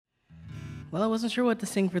Well, I wasn't sure what to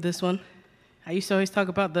sing for this one. I used to always talk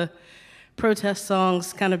about the protest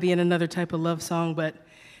songs kind of being another type of love song, but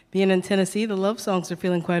being in Tennessee, the love songs are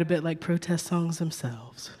feeling quite a bit like protest songs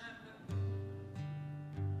themselves.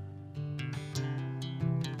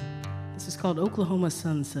 This is called Oklahoma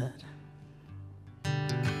Sunset.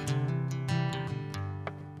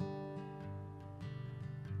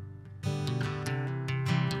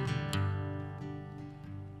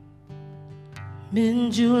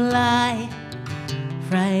 Mid-July,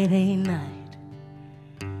 Friday night,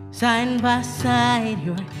 side by side,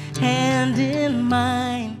 your hand in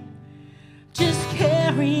mine, just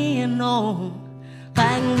carrying on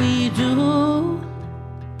like we do.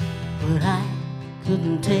 But I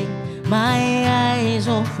couldn't take my eyes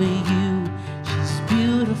off of you. She's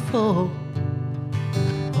beautiful,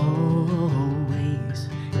 always.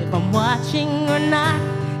 If I'm watching or not,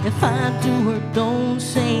 if I do or don't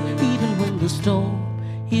say, even when the storm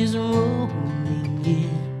is rolling in,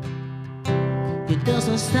 it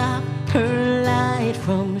doesn't stop her light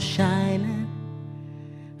from shining.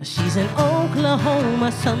 She's an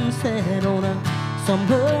Oklahoma sunset on a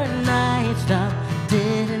summer night. Stop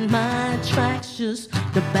dead in my tracks just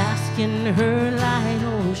to bask in her light.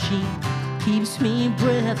 Oh, she keeps me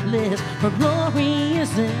breathless. Her glory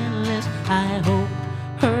is endless. I hope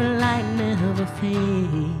her light never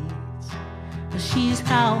fades. She's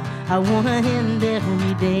how I wanna end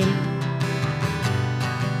every day.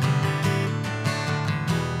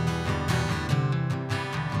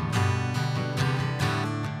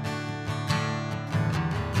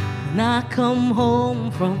 When I come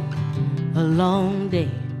home from a long day,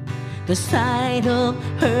 the sight of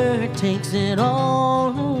her takes it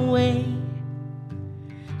all away.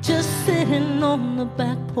 Just sitting on the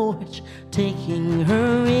back porch, taking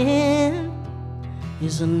her in,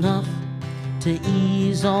 is enough to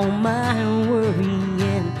ease all my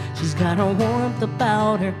worrying. She's got a warmth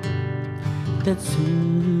about her that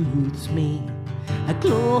soothes me, a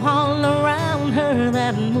glow all around her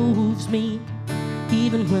that moves me.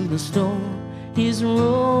 Even when the storm is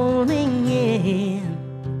rolling in,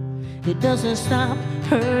 it doesn't stop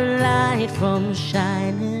her light from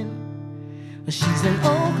shining. She's an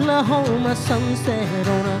Oklahoma sunset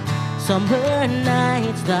on a summer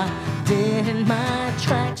night. Stop dead in my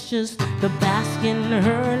tracks just to bask in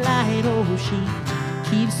her light. Oh, she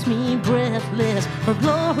keeps me breathless. Her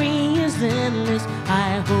glory is endless.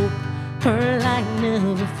 I hope her light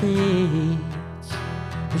never fades.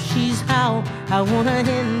 She's how I wanna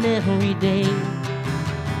end every day.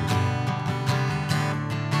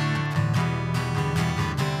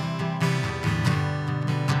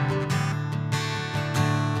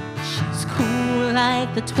 She's cool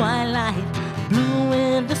like the twilight, blue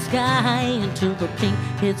in the sky until the pink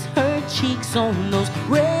hits her cheeks on those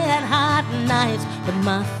red hot nights. But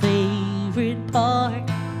my favorite part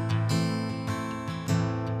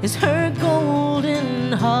is her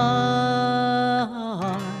golden heart.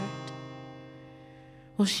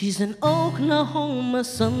 Well, she's an Oklahoma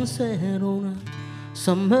sunset on a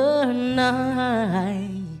summer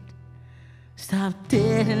night. Stop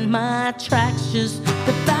dead in my tracks just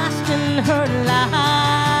to bask in her light.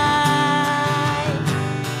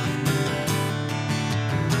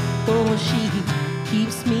 Oh, she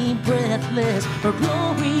keeps me breathless. Her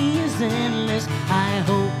glory is endless. I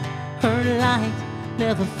hope her light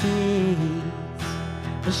never fades.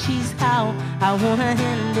 But she's how I wanna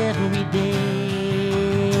end every day.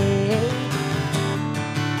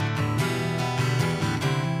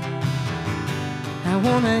 I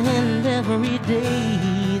wanna end every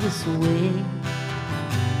day this way.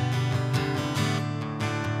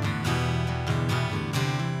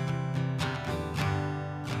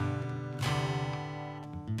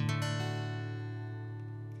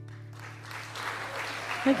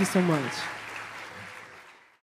 Thank you so much.